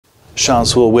Sean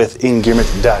Sewell with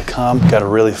Engearment.com. Got a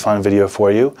really fun video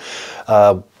for you.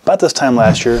 About this time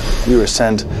last year, we were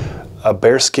sent a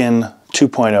Baerskin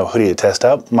 2.0 hoodie to test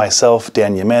out. Myself,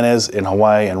 Dan Jimenez in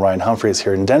Hawaii, and Ryan Humphreys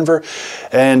here in Denver.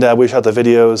 And we shot the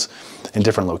videos in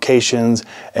different locations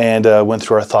and went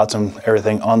through our thoughts and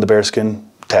everything on the Baerskin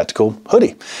tactical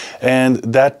hoodie. And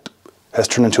that has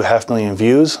turned into 500,000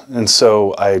 views. And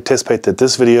so I anticipate that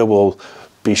this video will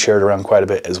be shared around quite a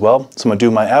bit as well. So I'm gonna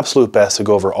do my absolute best to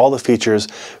go over all the features,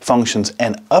 functions,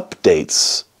 and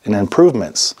updates and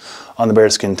improvements on the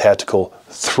Baerskin Tactical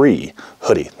 3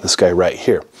 hoodie, this guy right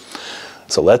here.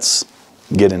 So let's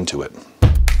get into it.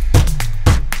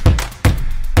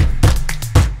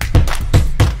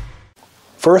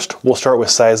 First, we'll start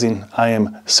with sizing. I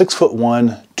am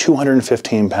 6'1",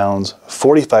 215 pounds,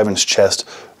 45-inch chest,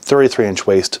 33-inch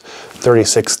waist,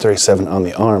 36, 37 on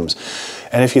the arms.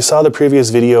 And if you saw the previous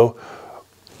video,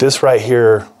 this right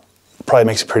here probably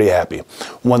makes you pretty happy.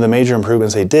 One of the major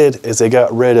improvements they did is they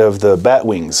got rid of the bat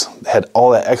wings. Had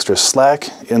all that extra slack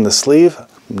in the sleeve.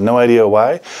 No idea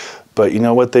why, but you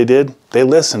know what they did? They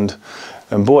listened.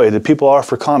 And boy, did people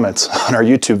offer comments on our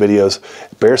YouTube videos.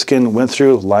 Baerskin went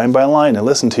through line by line and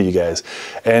listened to you guys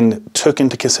and took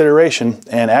into consideration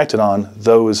and acted on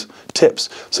those tips.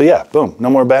 So yeah, boom, no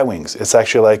more bat wings. It's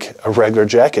actually like a regular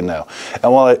jacket now.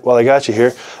 And while I got you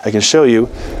here, I can show you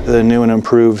the new and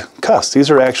improved cuffs.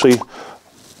 These are actually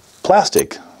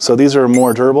plastic. So these are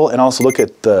more durable, and also look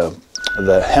at the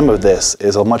hem of this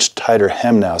is a much tighter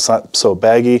hem now. It's not so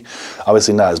baggy,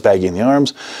 obviously not as baggy in the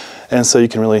arms. And so you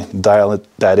can really dial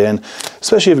that in,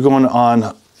 especially if you're going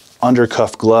on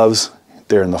undercuff gloves.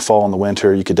 They're in the fall and the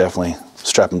winter. You could definitely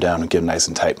strap them down and get them nice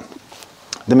and tight.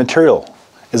 The material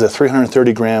is a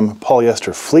 330-gram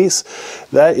polyester fleece.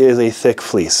 That is a thick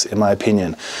fleece, in my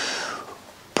opinion.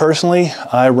 Personally,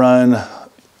 I run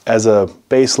as a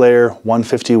base layer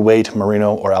 150 weight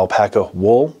merino or alpaca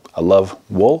wool. I love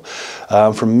wool.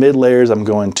 For mid layers, I'm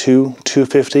going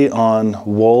 250 on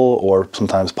wool or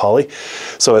sometimes poly.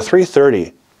 So a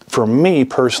 330 for me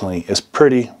personally is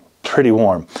pretty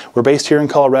warm. We're based here in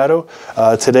Colorado.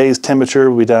 Today's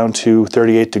temperature will be down to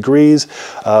 38 degrees.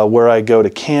 Where I go to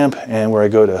camp and where I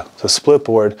go to split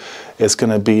board, it's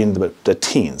going to be in the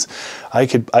teens. I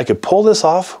could pull this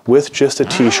off with just a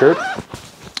t-shirt,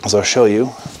 as I'll show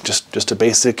you, just a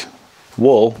basic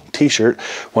wool t-shirt,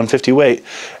 150 weight.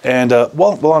 And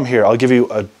while I'm here, I'll give you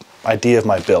an idea of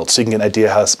my build so you can get an idea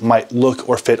how this might look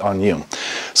or fit on you.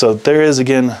 So there is,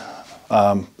 again,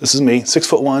 this is me,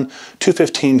 6'1",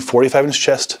 215, 45-inch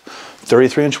chest,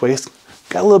 33-inch waist.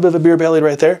 Got a little bit of a beer belly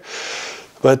right there,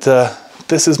 but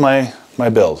this is my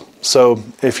build. So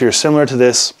if you're similar to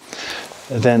this,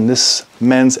 then this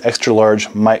men's extra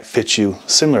large might fit you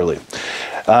similarly.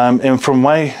 And from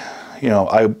my,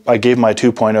 I gave my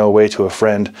 2.0 away to a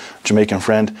friend, Jamaican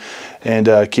friend,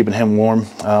 and keeping him warm.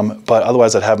 But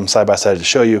otherwise, I'd have them side by side to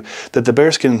show you that the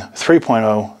Baerskin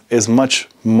 3.0 is much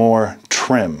more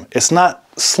trim. It's not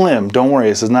slim, don't worry.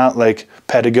 This is not like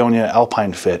Patagonia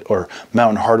Alpine Fit or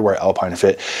Mountain Hardwear Alpine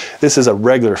Fit. This is a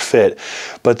regular fit,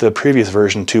 but the previous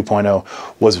version 2.0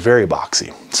 was very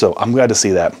boxy. So I'm glad to see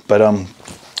that. But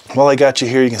while I got you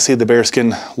here, you can see the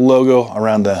Baerskin logo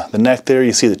around the neck there.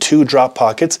 You see the 2 drop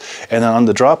pockets, and then on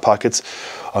the drop pockets,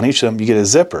 on each of them, you get a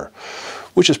zipper,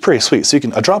 which is pretty sweet. So you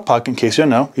can, a drop pocket, in case you don't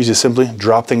know, you just simply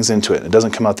drop things into it. It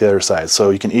doesn't come out the other side. So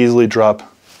you can easily drop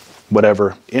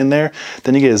whatever in there.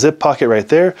 Then you get a zip pocket right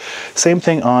there. Same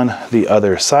thing on the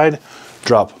other side.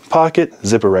 Drop pocket,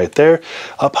 zipper right there.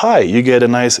 Up high, you get a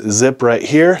nice zip right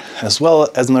here, as well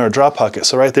as another drop pocket.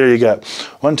 So right there you got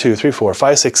 1, 2, 3, 4,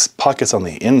 5, 6 pockets on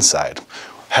the inside.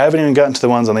 Haven't even gotten to the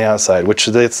ones on the outside, which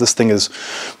this thing is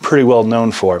pretty well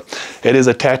known for. It is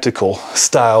a tactical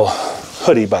style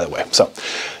hoodie, by the way. So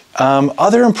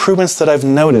other improvements that I've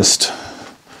noticed,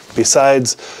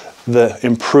 besides the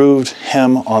improved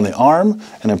hem on the arm,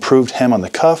 an improved hem on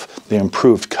the cuff, the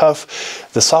improved cuff,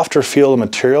 the softer feel of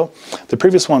material. The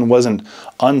previous one wasn't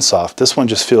unsoft. This one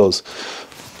just feels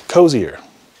cozier,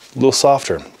 a little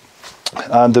softer.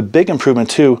 The big improvement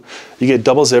too, you get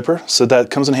double zipper, so that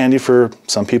comes in handy for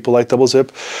some people like double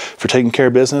zip for taking care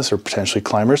of business or potentially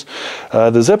climbers.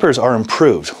 The zippers are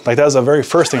improved. Like that was the very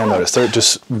first thing I noticed. They're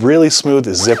just really smooth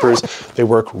zippers. They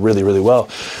work really, really well.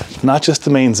 Not just the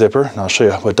main zipper, and I'll show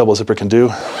you what double zipper can do.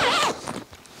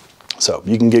 So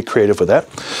you can get creative with that.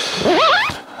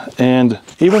 And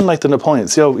even like the Napoleon,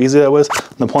 see how easy that was?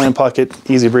 Napoleon pocket,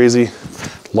 easy breezy,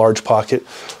 large pocket.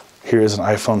 Here's an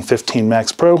iPhone 15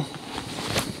 Max Pro.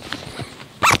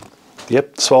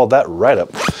 Yep, swallowed that right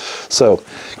up. So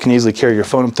you can easily carry your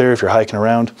phone up there if you're hiking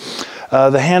around.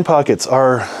 The hand pockets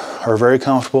are very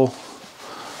comfortable,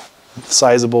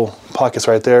 sizable pockets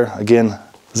right there. Again,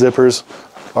 zippers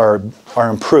are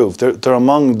improved. They're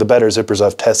among the better zippers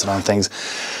I've tested on things.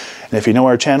 And if you know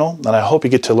our channel, and I hope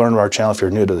you get to learn our channel if you're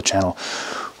new to the channel,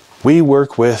 we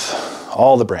work with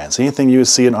all the brands. Anything you would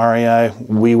see in REI,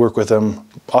 we work with them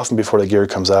often before the gear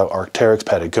comes out. Arc'teryx,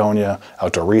 Patagonia,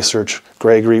 Outdoor Research,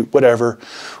 Gregory, whatever.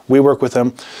 We work with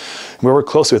them. We work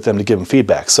closely with them to give them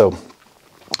feedback. So,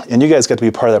 and you guys got to be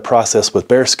part of that process with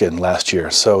Baerskin last year.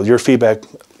 So your feedback,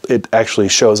 it actually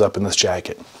shows up in this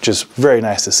jacket, which is very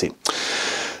nice to see.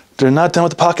 They're not done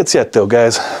with the pockets yet though,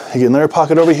 guys. You get another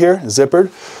pocket over here,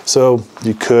 zippered. So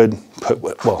you could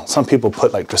put, well, some people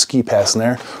put like their ski pass in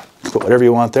there. You can put whatever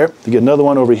you want there. You get another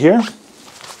one over here.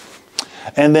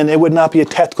 And then it would not be a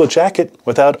tactical jacket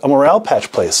without a morale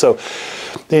patch place. So,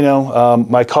 you know,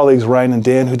 my colleagues Ryan and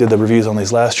Dan, who did the reviews on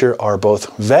these last year, are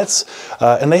both vets,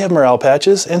 and they have morale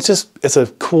patches. And it's a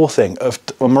cool thing.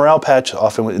 A morale patch,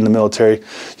 often in the military,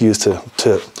 used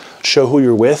to show who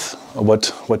you're with,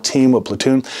 what team, what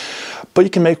platoon. But you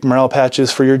can make morale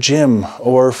patches for your gym,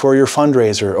 or for your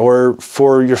fundraiser, or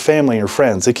for your family and your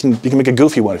friends. You can make a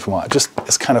goofy one if you want. Just,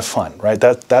 it's kind of fun, right?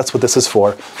 That's what this is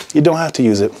for. You don't have to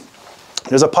use it.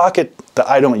 There's a pocket that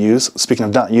I don't use, speaking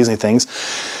of not using things.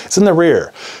 It's in the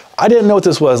rear. I didn't know what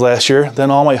this was last year. Then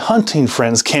all my hunting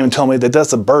friends came and told me that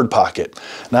that's a bird pocket.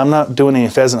 Now I'm not doing any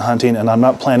pheasant hunting, and I'm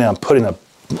not planning on putting a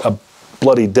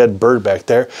bloody dead bird back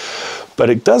there.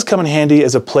 But it does come in handy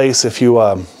as a place if you,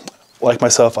 like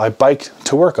myself, I bike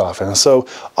to work often. So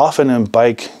often in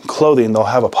bike clothing, they'll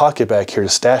have a pocket back here to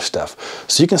stash stuff.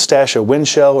 So you can stash a wind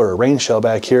shell or a rain shell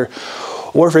back here.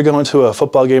 Or if you're going to a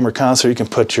football game or concert, you can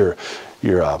put your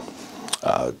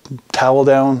towel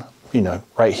down, you know,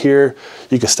 right here.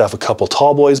 You can stuff a couple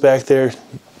tall boys back there.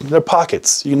 They're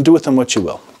pockets. You can do with them what you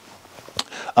will.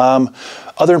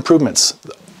 Other improvements.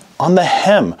 On the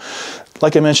hem,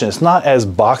 like I mentioned, it's not as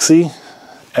boxy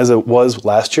as it was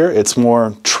last year. It's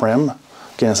more trim.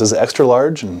 Again, this is extra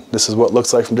large, and this is what it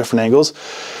looks like from different angles.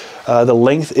 The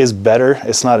length is better.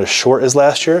 It's not as short as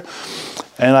last year.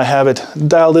 And I have it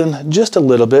dialed in just a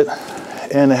little bit,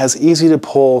 and it has easy to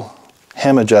pull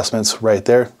hem adjustments right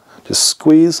there. Just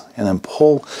squeeze and then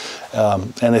pull,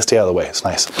 and they stay out of the way. It's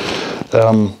nice.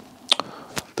 The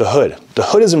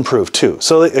hood is improved too.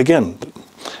 So again,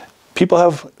 people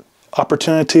have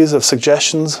opportunities of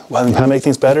suggestions on how to make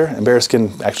things better, and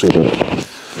Baerskin actually did it.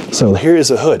 So here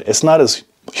is a hood. It's not as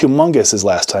humongous as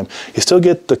last time. You still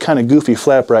get the kind of goofy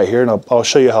flap right here, and I'll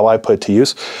show you how I put it to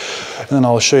use. And then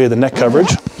I'll show you the neck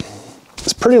coverage.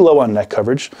 It's pretty low on neck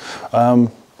coverage.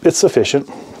 It's sufficient.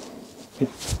 You're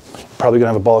probably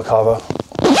gonna have a balaclava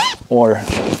or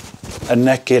a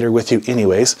neck gaiter with you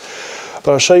anyways.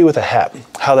 But I'll show you with a hat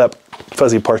how that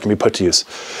fuzzy part can be put to use.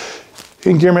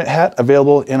 Engearment hat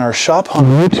available in our shop on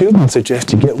YouTube. I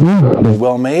suggest you get one.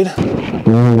 Well made.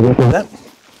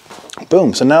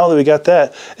 Boom. So now that we got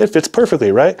that, it fits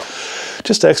perfectly, right?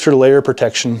 Just extra layer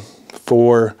protection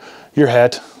for your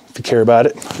hat, if you care about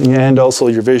it, and also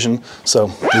your vision.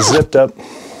 So zipped up.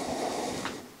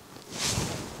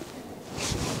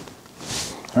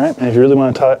 All right, and if you really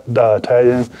want to tie it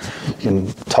in, you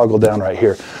can toggle down right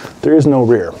here. There is no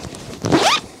rear.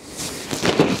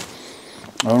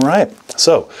 All right,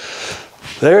 so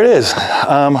there it is.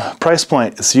 Price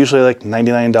point, it's usually like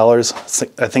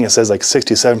 $99. I think it says like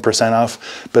 67%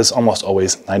 off, but it's almost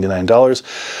always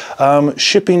 $99.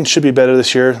 Shipping should be better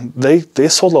this year. They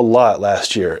sold a lot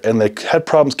last year, and they had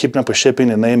problems keeping up with shipping,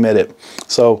 and they admit it.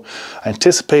 So I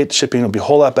anticipate shipping will be a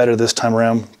whole lot better this time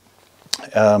around.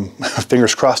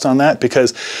 Fingers crossed on that,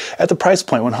 because at the price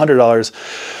point, $100,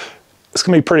 it's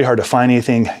gonna be pretty hard to find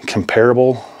anything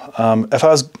comparable. If I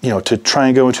was, to try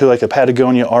and go into like a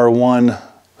Patagonia R1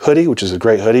 hoodie, which is a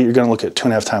great hoodie, you're going to look at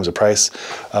 2.5 times the price.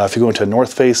 If you go into a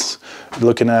North Face, you're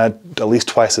looking at least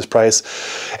twice this price,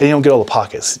 and you don't get all the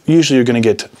pockets. Usually you're going to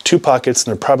get 2 pockets,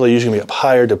 and they're probably usually going to be up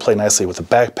higher to play nicely with a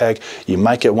backpack. You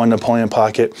might get one Napoleon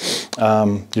pocket.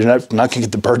 You're not going to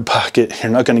get the bird pocket.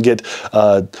 You're not going to get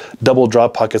double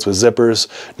drop pockets with zippers.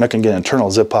 You're not going to get an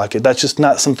internal zip pocket. That's just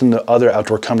not something that other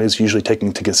outdoor companies usually take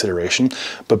into consideration.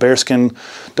 But Baerskin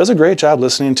does a great job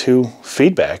listening to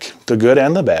feedback, the good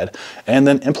and the bad, and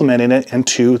then implementing it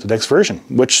into the next version,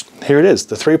 which here it is,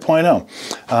 the 3.0.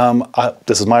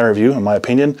 This is my review, in my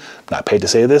opinion. I'm not paid to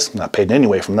say this, I'm not paid in any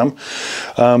way from them.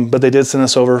 But they did send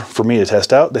this over for me to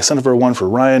test out. They sent over one for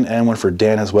Ryan and one for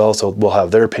Dan as well, so we'll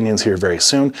have their opinions here very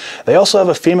soon. They also have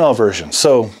a female version,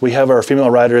 so we have our female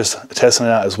riders testing it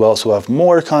out as well, so we'll have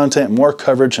more content, more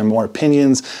coverage, and more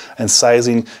opinions and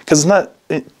sizing, because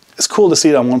it's cool to see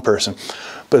it on one person,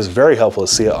 but it's very helpful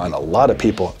to see it on a lot of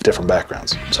people of different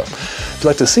backgrounds. So if you'd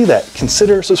like to see that,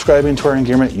 consider subscribing to our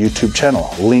Engearment YouTube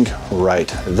channel. Link right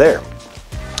there.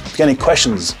 If you got any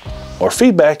questions or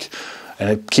feedback,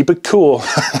 and keep it cool,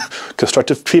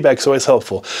 constructive feedback is always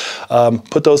helpful,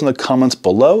 put those in the comments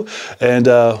below, and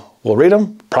we'll read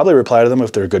them, probably reply to them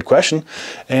if they're a good question,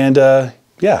 and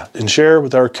yeah, and share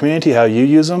with our community how you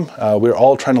use them. We're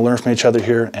all trying to learn from each other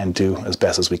here and do as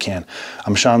best as we can.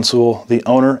 I'm Sean Sewell, the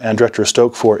owner and director of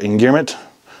Stoke for Engearment.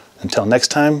 Until next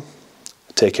time,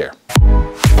 take care.